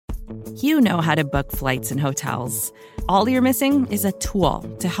You know how to book flights and hotels. All you're missing is a tool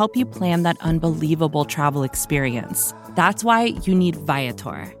to help you plan that unbelievable travel experience. That's why you need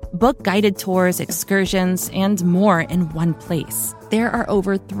Viator. Book guided tours, excursions, and more in one place. There are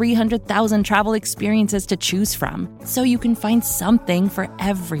over 300,000 travel experiences to choose from, so you can find something for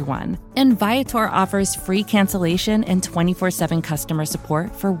everyone. And Viator offers free cancellation and 24/7 customer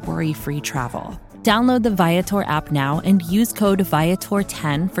support for worry-free travel. Download the Viator app now and use code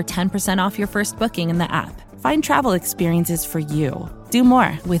Viator10 for 10% off your first booking in the app. Find travel experiences for you. Do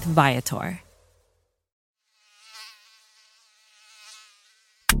more with Viator.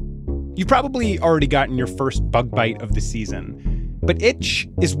 You've probably already gotten your first bug bite of the season, but itch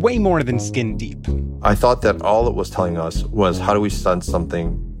is way more than skin deep. I thought that all it was telling us was how do we sense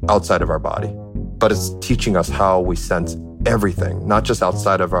something outside of our body? But it's teaching us how we sense everything, not just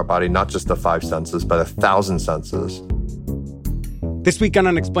outside of our body, not just the 5 senses, but 1,000 senses. This week on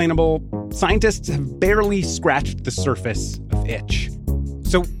Unexplainable, scientists have barely scratched the surface of itch.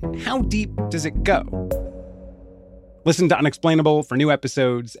 So how deep does it go? Listen to Unexplainable for new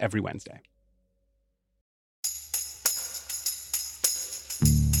episodes every Wednesday.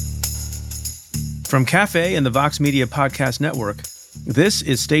 From Cafe and the Vox Media Podcast Network, this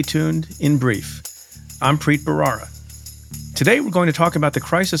is Stay Tuned in Brief. I'm Preet Bharara. Today we're going to talk about the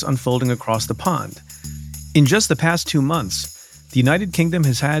crisis unfolding across the pond. In just the past 2 months, the United Kingdom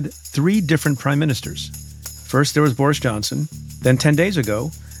has had 3 different prime ministers. First there was Boris Johnson, then 10 days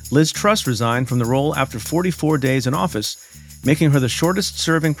ago, Liz Truss resigned from the role after 44 days in office, making her the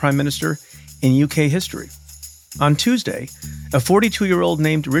shortest-serving prime minister in UK history. On Tuesday, a 42-year-old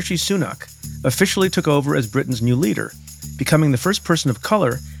named Rishi Sunak officially took over as Britain's new leader, becoming the first person of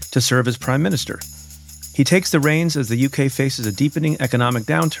color to serve as prime minister. He takes the reins as the UK faces a deepening economic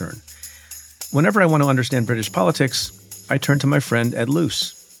downturn. Whenever I want to understand British politics, I turn to my friend Ed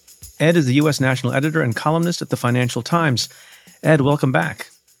Luce. Ed is the U.S. national editor and columnist at the Financial Times. Ed, welcome back.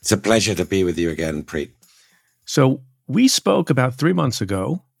 It's a pleasure to be with you again, Preet. So we spoke about 3 months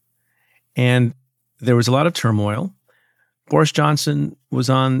ago, and there was a lot of turmoil. Boris Johnson was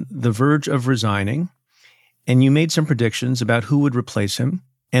on the verge of resigning, and you made some predictions about who would replace him.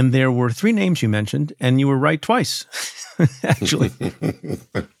 And there were 3 names you mentioned, and you were right twice, actually.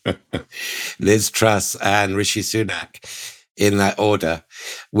 Liz Truss and Rishi Sunak, in that order,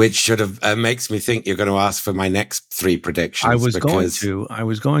 which sort of makes me think you're going to ask for my next 3 predictions. I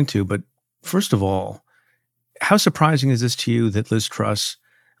was going to, but first of all, how surprising is this to you that Liz Truss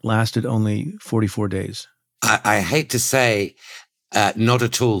lasted only 44 days? I hate to say, not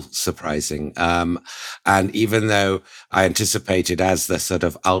at all surprising. And even though I anticipated as the sort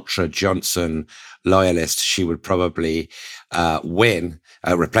of ultra Johnson loyalist, she would probably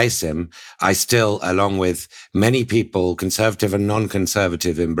replace him, I still, along with many people, conservative and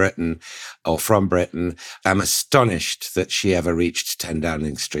non-conservative in Britain or from Britain, am astonished that she ever reached 10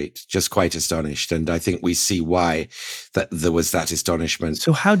 Downing Street. Just quite astonished. And I think we see why that there was that astonishment.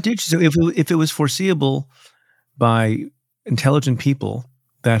 So how did she, so if it was foreseeable by intelligent people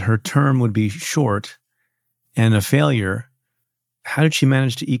that her term would be short and a failure, how did she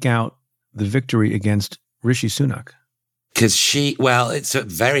manage to eke out the victory against Rishi Sunak? Because it's a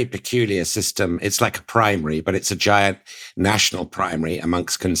very peculiar system. It's like a primary, but it's a giant national primary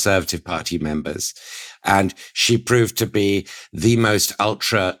amongst Conservative Party members. And she proved to be the most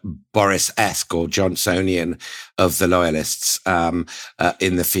ultra Boris-esque or Johnsonian of the loyalists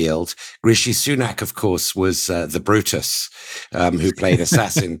in the field. Rishi Sunak, of course, was the Brutus who played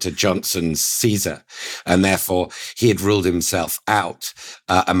assassin to Johnson's Caesar. And therefore, he had ruled himself out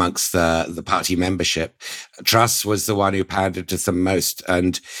amongst the party membership. Truss was the one who pandered to them most.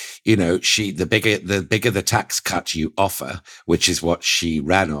 And, you know, the bigger the tax cut you offer, which is what she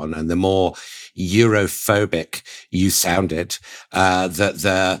ran on, and the more Europhobic you sounded,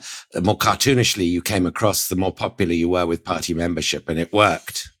 the more cartoonishly you came across, the more popular you were with party membership, and it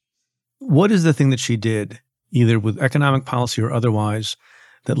worked. What is the thing that she did, either with economic policy or otherwise,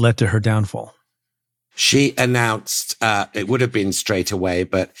 that led to her downfall? She announced, it would have been straight away,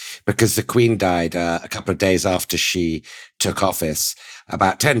 but because the Queen died a couple of days after she took office,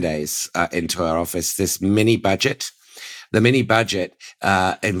 about 10 days into her office, this mini budget. The mini budget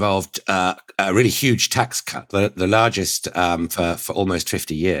involved a really huge tax cut, the largest for almost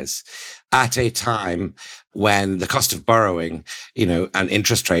 50 years, at a time when the cost of borrowing, and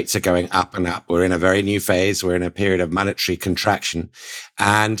interest rates are going up and up. We're in a very new phase. We're in a period of monetary contraction.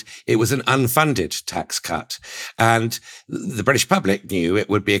 And it was an unfunded tax cut. And the British public knew it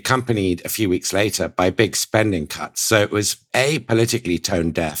would be accompanied a few weeks later by big spending cuts. So it was A, politically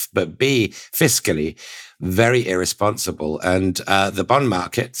tone deaf, but B, fiscally very irresponsible. And the bond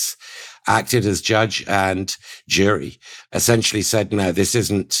markets acted as judge and jury, essentially said, no, this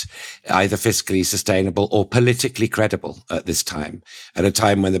isn't either fiscally sustainable or politically credible at this time, at a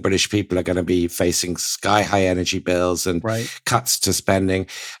time when the British people are going to be facing sky-high energy bills and cuts to spending.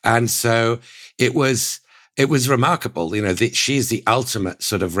 And so it was remarkable. You know, she's the ultimate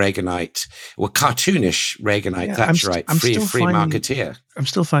sort of Reaganite, cartoonish Reaganite, Thatcherite, free marketeer. I'm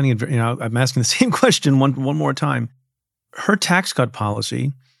still finding it, I'm asking the same question one more time. Her tax cut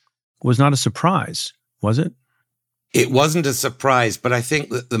policy was not a surprise, was it? It wasn't a surprise, but I think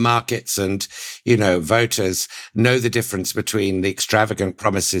that the markets and, voters know the difference between the extravagant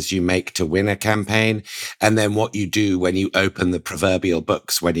promises you make to win a campaign and then what you do when you open the proverbial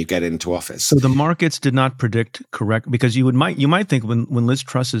books when you get into office. So the markets did not predict correct, because you might think when Liz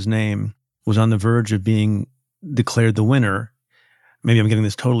Truss's name was on the verge of being declared the winner, maybe I'm getting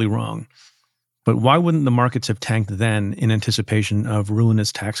this totally wrong, but why wouldn't the markets have tanked then in anticipation of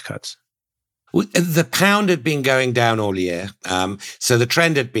ruinous tax cuts? The pound had been going down all year, so the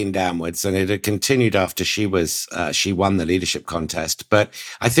trend had been downwards, and it had continued after she won the leadership contest. But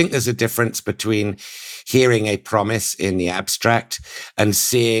I think there's a difference between hearing a promise in the abstract and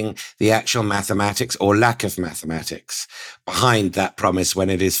seeing the actual mathematics or lack of mathematics behind that promise when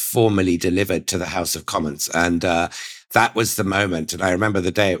it is formally delivered to the House of Commons. And that was the moment. And I remember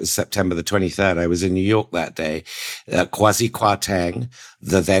the day, it was September the 23rd. I was in New York that day. Kwasi Kwarteng,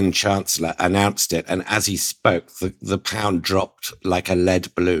 the then chancellor, announced it. And as he spoke, the pound dropped like a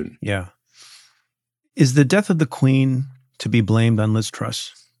lead balloon. Yeah. Is the death of the Queen to be blamed on Liz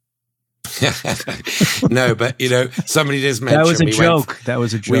Truss? No, but somebody just mentioned that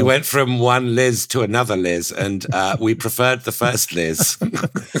was a joke. We went from one Liz to another Liz, and we preferred the first Liz.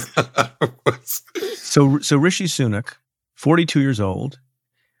 So Rishi Sunak, 42 years old,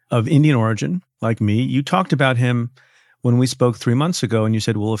 of Indian origin, like me. You talked about him when we spoke 3 months ago, and you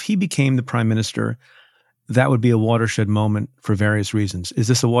said, well, if he became the prime minister, that would be a watershed moment for various reasons. Is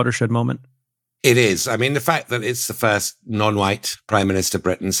this a watershed moment? It is. I mean, the fact that it's the first non-white prime minister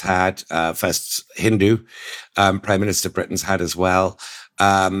Britain's had, first Hindu prime minister Britain's had as well,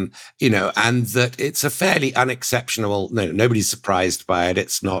 and that it's a fairly unexceptional. No, nobody's surprised by it.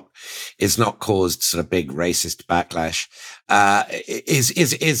 It's not caused sort of big racist backlash.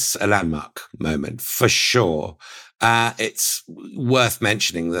 Is a landmark moment for sure. It's worth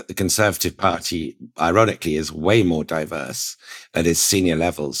mentioning that the Conservative Party, ironically, is way more diverse at its senior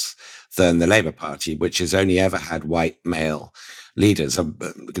levels than the Labour Party, which has only ever had white male leaders.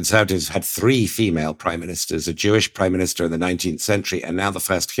 The Conservatives had 3 female prime ministers, a Jewish prime minister in the 19th century, and now the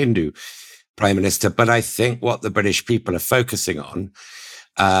first Hindu prime minister. But I think what the British people are focusing on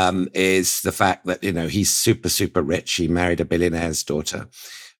is the fact that, he's super, super rich. He married a billionaire's daughter,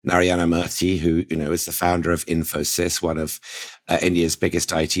 Narayana Murthy, who, is the founder of Infosys, one of India's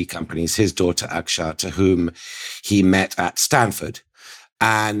biggest IT companies, his daughter Akshata, whom he met at Stanford.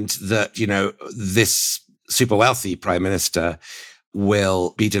 And that, this super wealthy prime minister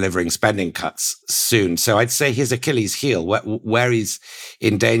will be delivering spending cuts soon. So I'd say his Achilles heel, where he's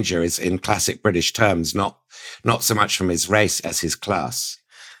in danger, is in classic British terms, not so much from his race as his class.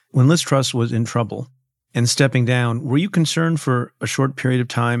 When Liz Truss was in trouble and stepping down, were you concerned for a short period of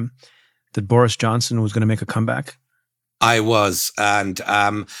time that Boris Johnson was going to make a comeback? I was, and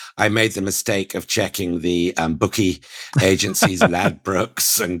I made the mistake of checking the bookie agencies,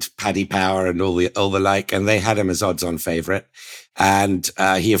 Ladbrokes and Paddy Power and all the like, and they had him as odds-on favourite. And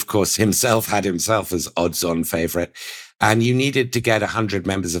he, of course, himself had himself as odds-on favourite. And you needed to get 100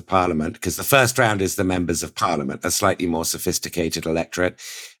 members of parliament, because the first round is the members of parliament, a slightly more sophisticated electorate.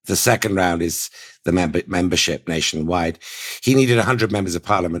 The second round is the membership nationwide. He needed 100 members of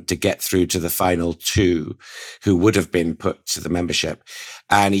parliament to get through to the final 2 who would have been put to the membership.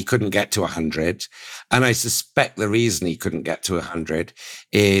 And he couldn't get to 100. And I suspect the reason he couldn't get to 100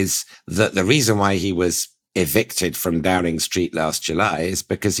 is that the reason why he was evicted from Downing Street last July is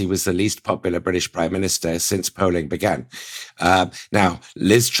because he was the least popular British Prime Minister since polling began. Now,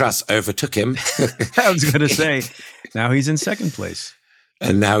 Liz Truss overtook him. I was going to say, now he's in second place.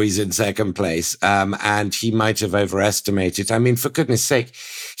 And now he's in second place. And he might have overestimated. I mean, for goodness sake,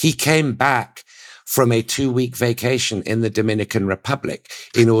 he came back from a 2-week vacation in the Dominican Republic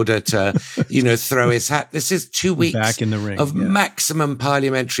in order to, throw his hat. This is 2 weeks back in the ring, of maximum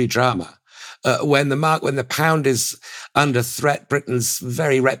parliamentary drama. When the pound is under threat, Britain's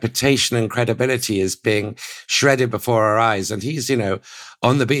very reputation and credibility is being shredded before our eyes, and he's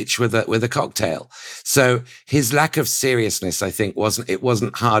on the beach with a cocktail. So his lack of seriousness, I think,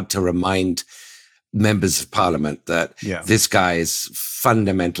 wasn't hard to remind members of parliament that this guy is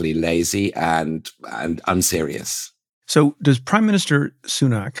fundamentally lazy and unserious. So does Prime Minister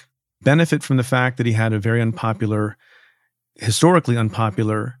Sunak benefit from the fact that he had a very historically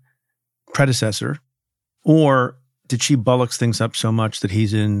unpopular predecessor? Or did she bullocks things up so much that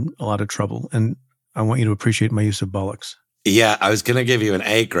he's in a lot of trouble? And I want you to appreciate my use of bullocks. Yeah, I was going to give you an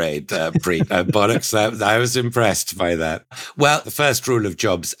A grade, Preet. Bollocks, I was impressed by that. Well, the first rule of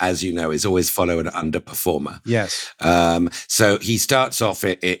jobs, as you know, is always follow an underperformer. Yes. So he starts off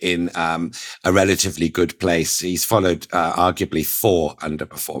in a relatively good place. He's followed arguably 4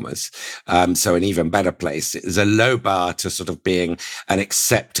 underperformers. So an even better place. There's a low bar to sort of being an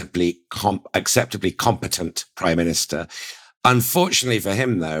acceptably competent prime minister. Unfortunately for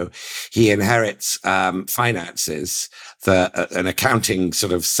him, though, he inherits finances, an accounting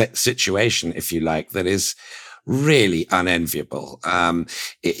sort of situation, if you like, that is really unenviable.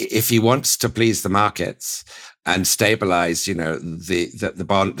 If he wants to please the markets and stabilize,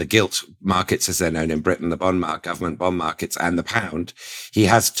 the gilt markets, as they're known in Britain, the government bond markets, and the pound, he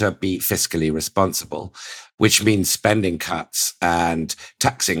has to be fiscally responsible, which means spending cuts and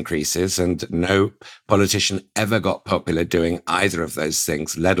tax increases. And no politician ever got popular doing either of those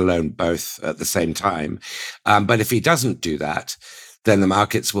things, let alone both at the same time. But if he doesn't do that, then the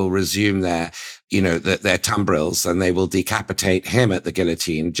markets will resume their tumbrils, and they will decapitate him at the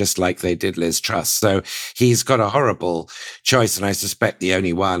guillotine, just like they did Liz Truss. So he's got a horrible choice. And I suspect the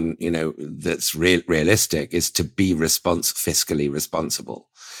only one, that's realistic is to be fiscally responsible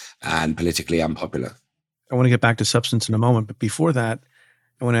and politically unpopular. I want to get back to substance in a moment, but before that,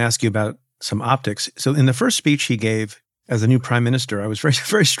 I want to ask you about some optics. So in the first speech he gave as the new prime minister, I was very,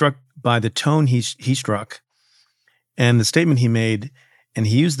 very struck by the tone he struck and the statement he made, and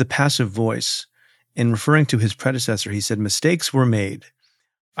he used the passive voice in referring to his predecessor. He said, mistakes were made.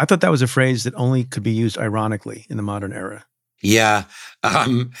 I thought that was a phrase that only could be used ironically in the modern era. Yeah.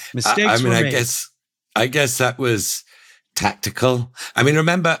 Mistakes were made. I guess that was tactical.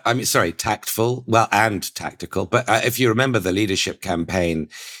 Tactful, and tactical. But if you remember the leadership campaign,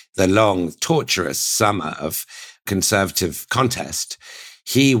 the long, torturous summer of Conservative contest,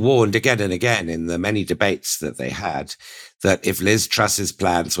 he warned again and again in the many debates that they had that if Liz Truss's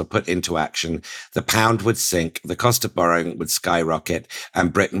plans were put into action, the pound would sink, the cost of borrowing would skyrocket,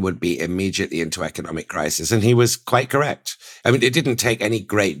 and Britain would be immediately into economic crisis. And he was quite correct. It didn't take any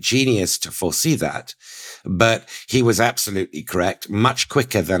great genius to foresee that, but he was absolutely correct, much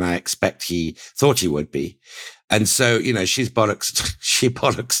quicker than I expect he thought he would be. And so, she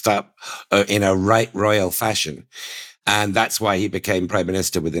bollocksed up in a right royal fashion. And that's why he became prime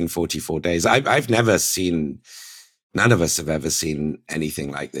minister within 44 days. I've never seen, none of us have ever seen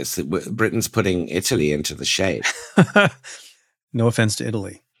anything like this. Britain's putting Italy into the shade. No offense to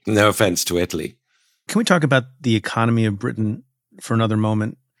Italy. No offense to Italy. Can we talk about the economy of Britain for another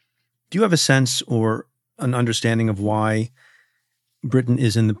moment? Do you have a sense or an understanding of why Britain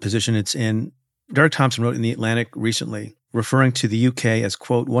is in the position it's in? Derek Thompson wrote in The Atlantic recently, referring to the UK as,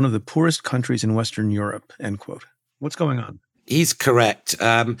 quote, one of the poorest countries in Western Europe, end quote. What's going on? He's correct.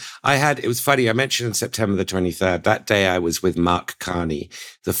 It was funny, I mentioned on September the 23rd, that day I was with Mark Carney,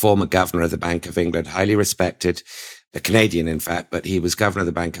 the former governor of the Bank of England, highly respected, a Canadian, in fact, but he was governor of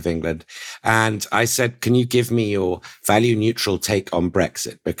the Bank of England. And I said, can you give me your value neutral take on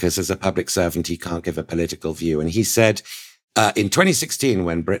Brexit? Because as a public servant, he can't give a political view. And he said, in 2016,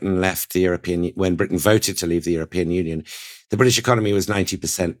 when Britain voted to leave the European Union, the British economy was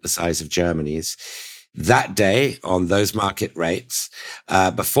 90% the size of Germany's. That day, on those market rates,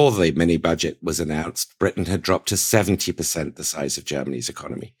 before the mini budget was announced, Britain had dropped to 70% the size of Germany's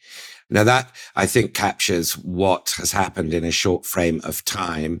economy. Now that, I think, captures what has happened in a short frame of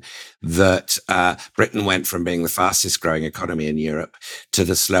time, that Britain went from being the fastest growing economy in Europe to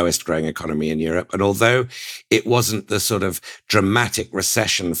the slowest growing economy in Europe. And although it wasn't the sort of dramatic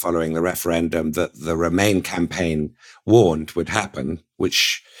recession following the referendum that the Remain campaign warned would happen,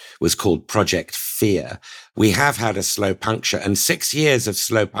 which was called Project Fear, we have had a slow puncture, and 6 years of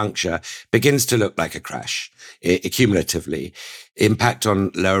slow puncture begins to look like a crash, cumulatively. Impact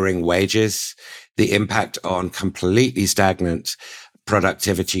on lowering wages, the impact on completely stagnant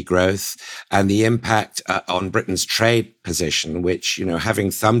productivity growth, and the impact on Britain's trade position, which,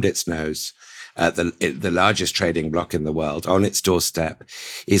 having thumbed its nose at the largest trading bloc in the world on its doorstep,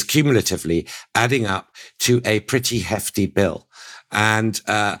 is cumulatively adding up to a pretty hefty bill. And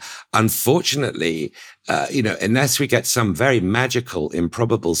unfortunately, unless we get some very magical,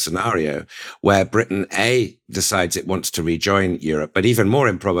 improbable scenario where Britain, A, decides it wants to rejoin Europe, but even more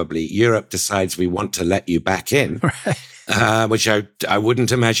improbably, Europe decides we want to let you back in, right. Which I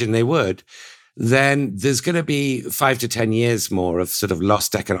wouldn't imagine they would, then there's going to be 5 to 10 years more of sort of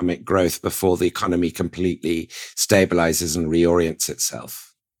lost economic growth before the economy completely stabilizes and reorients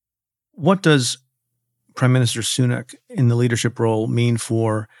itself. What does Prime Minister Sunak in the leadership role mean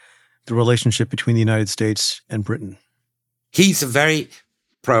for the relationship between the United States and Britain? He's a very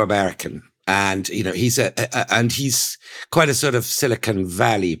pro-American, and he's quite a sort of Silicon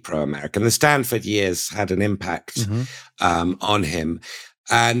Valley pro-American. The Stanford years had an impact on him.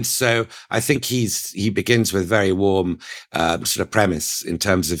 And so I think he begins with very warm sort of premise in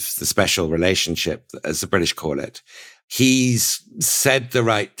terms of the special relationship, as the British call it. He's said the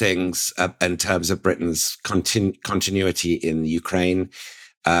right things in terms of Britain's continuity in Ukraine,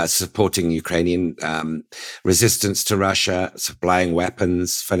 supporting Ukrainian resistance to Russia, supplying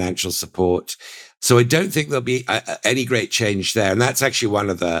weapons, financial support. So I don't think there'll be any great change there. And that's actually one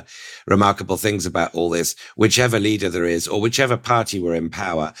of the remarkable things about all this. Whichever leader there is, or whichever party were in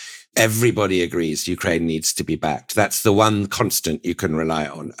power, everybody agrees Ukraine needs to be backed. That's the one constant you can rely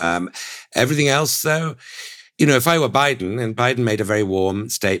on. Everything else, though, if I were Biden, and Biden made a very warm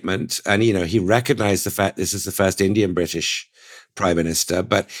statement, and, he recognized the fact this is the first Indian-British prime minister.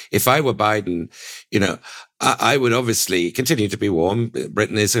 But if I were Biden, I would obviously continue to be warm.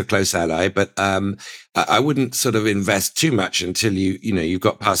 Britain is a close ally, but I wouldn't sort of invest too much until you've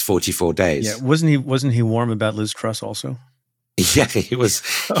got past 44 days. Yeah, wasn't he warm about Liz Truss also? Yeah, he was.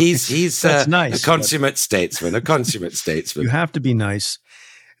 He's nice, a consummate statesman. You have to be nice.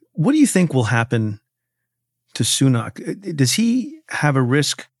 What do you think will happen to Sunak? Does he have a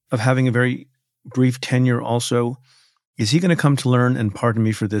risk of having a very brief tenure also? Is he going to come to learn, and pardon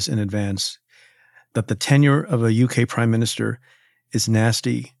me for this in advance, that the tenure of a UK prime minister is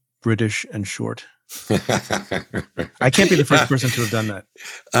nasty, British, and short? I can't be the first person to have done that.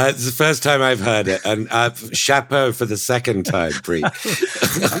 It's the first time I've heard it, and chapeau for the second time, Preet.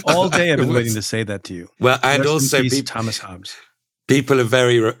 All day I've been waiting to say that to you. Well, and also Thomas Hobbes. People are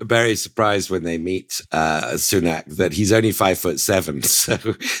very, very surprised when they meet Sunak that he's only 5'7", so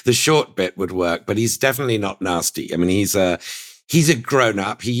the short bit would work. But he's definitely not nasty. I mean, he's a grown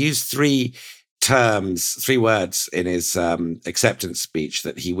up. He used three words in his acceptance speech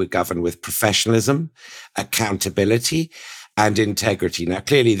that he would govern with professionalism, accountability, and integrity. Now,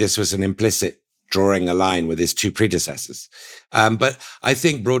 clearly, this was an implicit drawing a line with his two predecessors. But I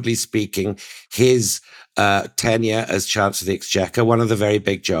think, broadly speaking, his tenure as Chancellor of the Exchequer, one of the very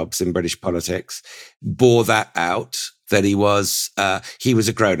big jobs in British politics, bore that out, that he was a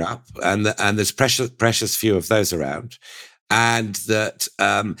grown-up, and there's precious few of those around, and that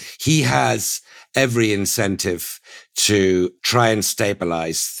he has every incentive to try and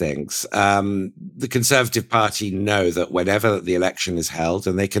stabilize things. The Conservative Party know that whenever the election is held,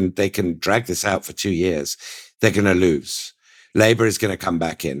 and they can drag this out for 2 years, they're going to lose. Labour is going to come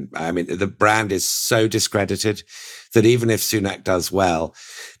back in. I mean, the brand is so discredited that even if Sunak does well,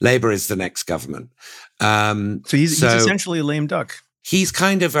 Labour is the next government. So he's essentially a lame duck. He's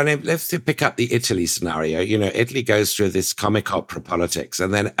kind of, let's pick up the Italy scenario. Italy goes through this comic opera politics,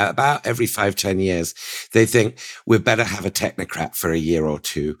 and then about every 5-10 years, they think we better have a technocrat for a year or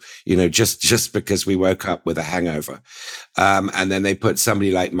two, just because we woke up with a hangover. And then they put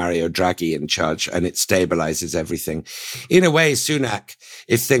somebody like Mario Draghi in charge, and it stabilizes everything. In a way, Sunak,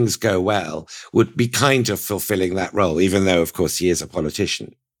 if things go well, would be kind of fulfilling that role, even though, of course, he is a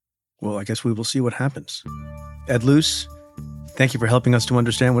politician. Well, I guess we will see what happens. Ed Luce, thank you for helping us to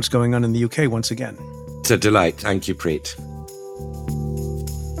understand what's going on in the UK once again. It's a delight. Thank you, Preet.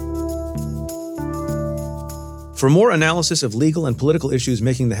 For more analysis of legal and political issues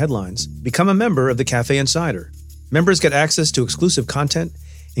making the headlines, become a member of the Cafe Insider. Members get access to exclusive content,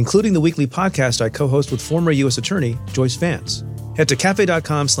 including the weekly podcast I co-host with former U.S. Attorney Joyce Vance. Head to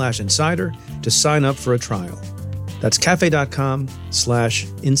cafe.com/insider to sign up for a trial. That's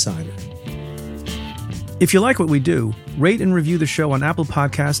cafe.com/insider. If you like what we do, rate and review the show on Apple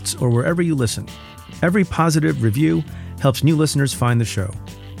Podcasts or wherever you listen. Every positive review helps new listeners find the show.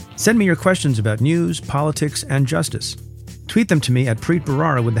 Send me your questions about news, politics, and justice. Tweet them to me at Preet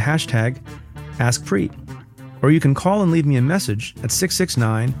Bharara with the hashtag AskPreet. Or you can call and leave me a message at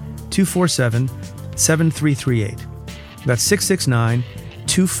 669-247-7338. That's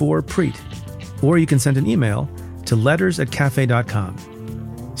 669-24-PREET. Or you can send an email to letters@cafe.com.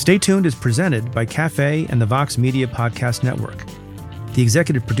 Stay Tuned is presented by Cafe and the Vox Media Podcast Network. The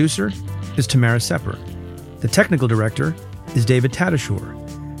executive producer is Tamara Sepper. The technical director is David Tadashore.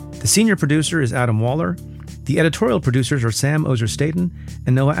 The senior producer is Adam Waller. The editorial producers are Sam Ozer-Staten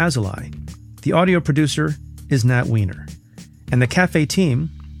and Noah Azulai. The audio producer is Nat Weiner. And the Cafe team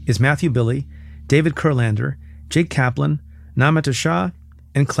is Matthew Billy, David Kurlander, Jake Kaplan, Namita Shah,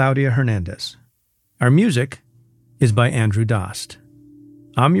 and Claudia Hernandez. Our music is by Andrew Dost.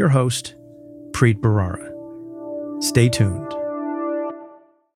 I'm your host, Preet Bharara. Stay tuned.